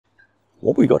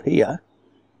what we got here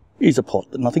is a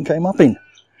pot that nothing came up in.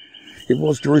 It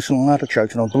was Jerusalem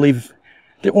artichokes, and I believe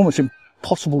they're almost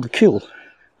impossible to kill,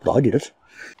 but I did it.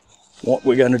 What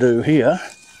we're going to do here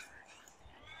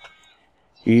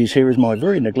is, here is my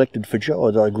very neglected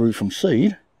Feijoa that I grew from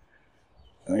seed.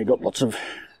 And he got lots of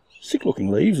sick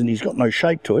looking leaves and he's got no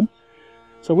shape to him.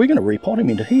 So we're going to repot him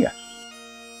into here.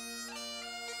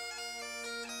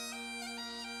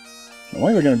 The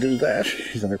way we're going to do that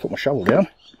is I'm going to put my shovel down,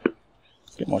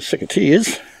 get my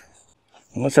secateurs,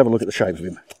 and let's have a look at the shape of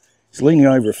him. He's leaning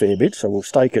over a fair bit, so we'll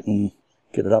stake it and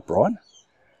get it upright.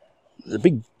 There's a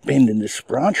big bend in this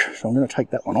branch, so I'm going to take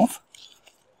that one off.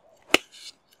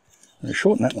 I'm going to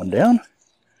shorten that one down.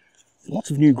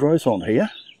 Lots of new growth on here,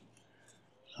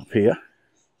 up here,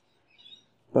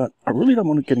 but I really don't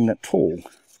want it getting that tall.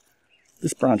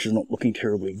 This branch is not looking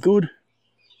terribly good,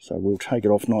 so we'll take it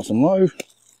off nice and low,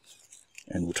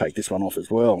 and we'll take this one off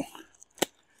as well.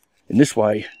 In this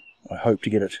way, I hope to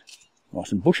get it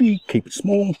nice and bushy, keep it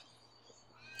small,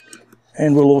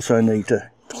 and we'll also need to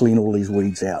clean all these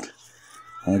weeds out.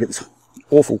 And I get this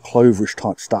awful cloverish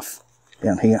type stuff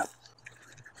down here.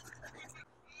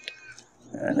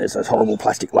 And there's those horrible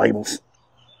plastic labels.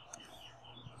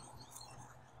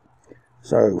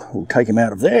 So we'll take him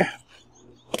out of there.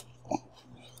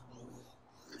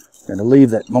 Going to leave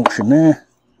that mulch in there.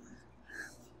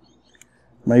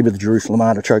 Maybe the Jerusalem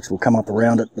artichokes will come up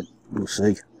around it, but we'll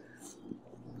see.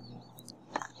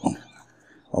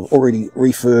 I've already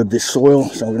refurbed this soil,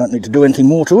 so we don't need to do anything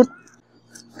more to it.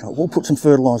 So we'll put some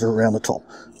fertiliser around the top,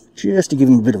 just to give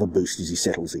him a bit of a boost as he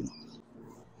settles in.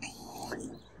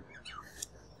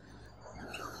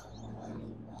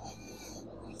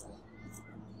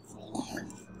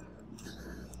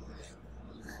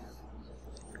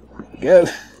 Go.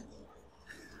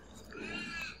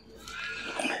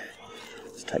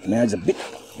 Let's take him out. It's a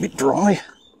bit dry.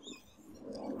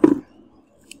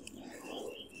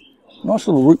 Nice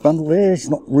little root bundle there. He's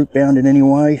not root bound in any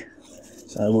way,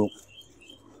 so we'll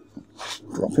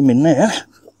drop him in there.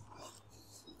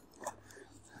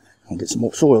 I'll get some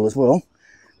more soil as well,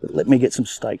 but let me get some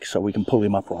stakes so we can pull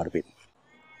him upright a bit.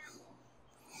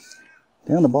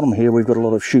 Down the bottom here we've got a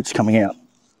lot of shoots coming out.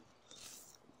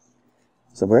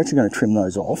 So we're actually going to trim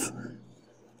those off.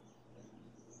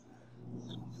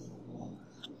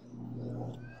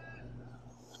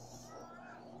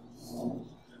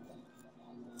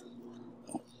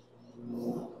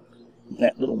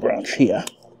 That little branch here,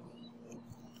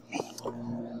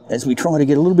 as we try to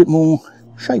get a little bit more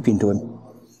shape into him,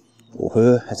 or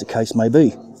her, as the case may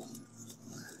be.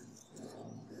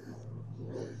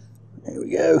 There we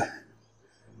go.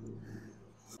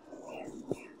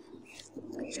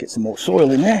 Let's get some more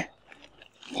soil in there,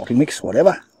 potting mix,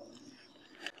 whatever.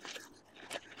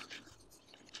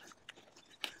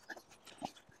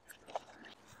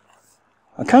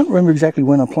 I can't remember exactly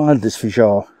when I planted this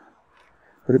Feijoa,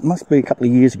 but it must be a couple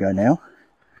of years ago now.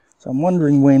 So I'm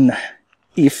wondering when,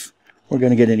 if we're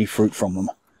going to get any fruit from them.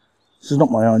 This is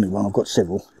not my only one, I've got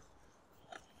several.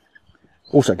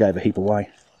 Also gave a heap away.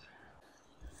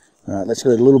 Alright, let's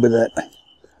get a little bit of that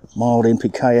mild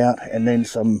NPK out and then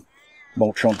some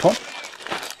mulch on top.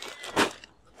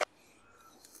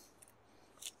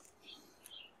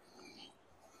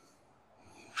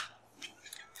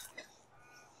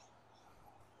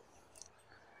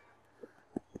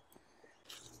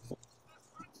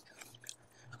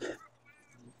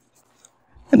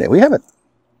 And there we have it.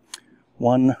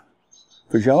 One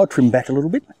Feijoa trimmed back a little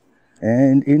bit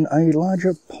and in a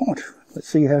larger pot. Let's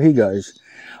see how he goes.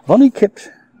 I've only kept,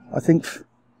 I think,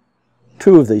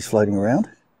 2 of these floating around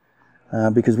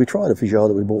because we tried a Feijoa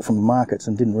that we bought from the markets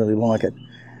and didn't really like it.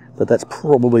 But that's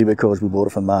probably because we bought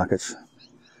it from markets.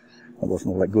 It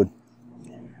wasn't all that good.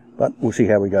 But we'll see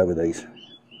how we go with these.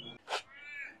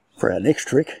 For our next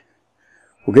trick,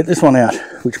 we'll get this one out,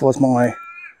 which was my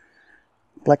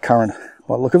blackcurrant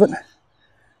by the look of it.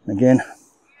 And again,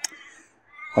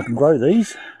 I can grow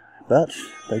these, but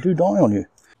they do die on you.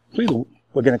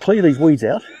 We're going to clear these weeds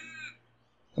out,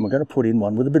 and we're going to put in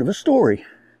one with a bit of a story.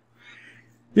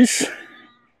 This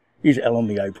is Alan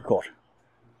the Apricot.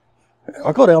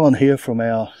 I got Alan here from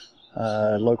our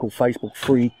local Facebook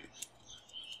free...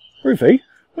 Rufy,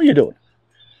 what are you doing?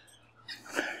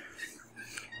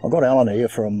 I got Alan here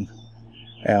from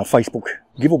our Facebook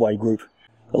giveaway group.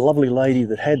 The lovely lady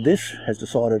that had this has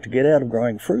decided to get out of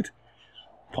growing fruit,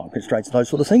 time constraints and those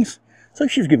sort of things, so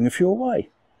she's giving a few away.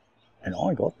 And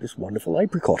I got this wonderful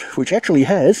apricot, which actually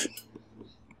has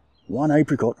one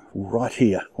apricot right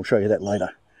here. I'll show you that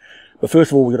later. But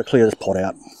first of all, we've got to clear this pot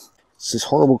out. It's this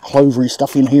horrible clovery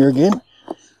stuff in here again.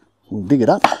 We'll dig it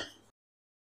up.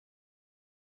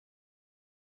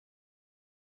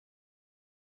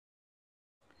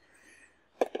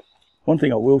 One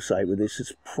thing I will say with this,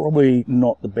 it's probably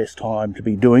not the best time to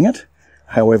be doing it.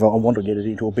 However, I want to get it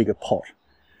into a bigger pot.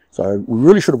 So we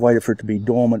really should have waited for it to be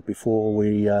dormant before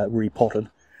we repotted,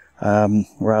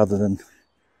 rather than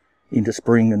into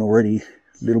spring and already a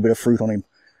little bit of fruit on him,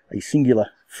 a singular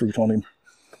fruit on him.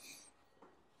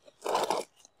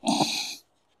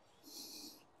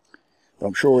 But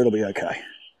I'm sure it'll be okay.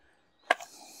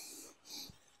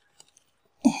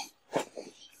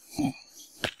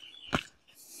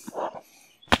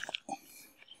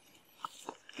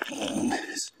 And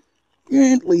just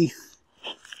gently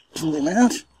pull him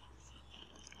out.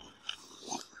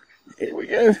 There we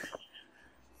go.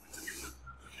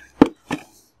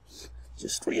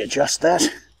 Just readjust that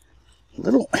a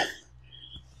little.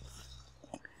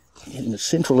 Get him as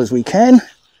central as we can.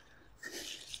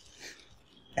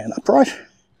 And upright.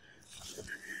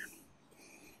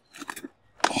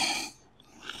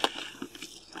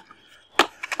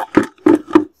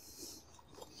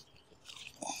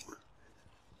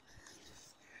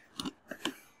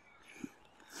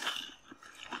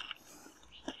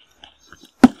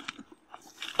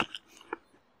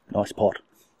 Nice pot.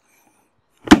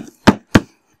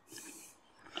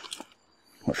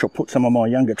 I shall put some of my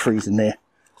younger trees in there.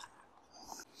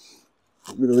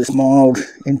 A bit of this mild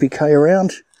NPK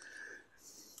around.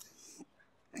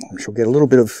 I shall get a little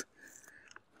bit of...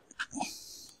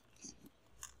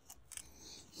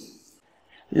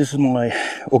 This is my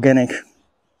organic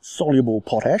soluble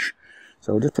potash.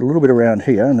 So I'll just put a little bit around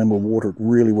here and then we'll water it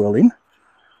really well in.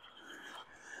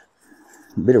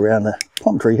 A bit around the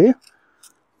plum tree here.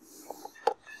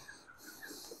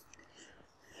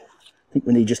 I think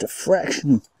we need just a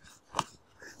fraction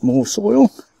more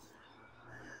soil.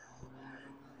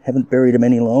 Haven't buried them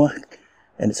any lower,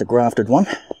 and it's a grafted one.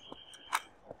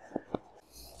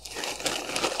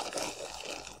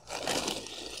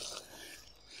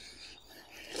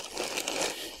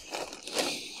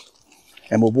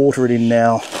 And we'll water it in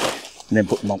now, and then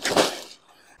put mulch on.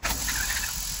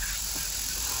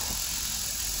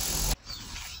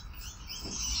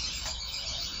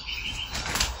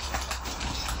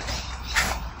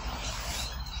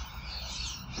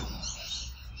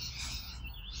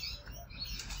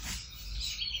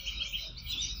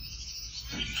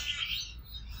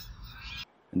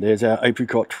 And there's our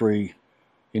apricot tree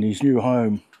in his new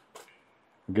home.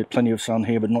 We'll get plenty of sun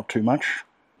here, but not too much.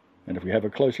 And if we have a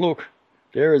close look,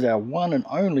 there is our one and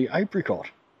only apricot.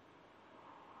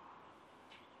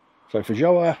 So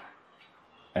Feijoa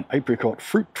and Apricot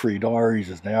Fruit Tree Diaries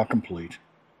is now complete.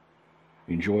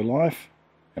 Enjoy life,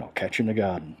 and I'll catch you in the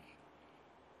garden.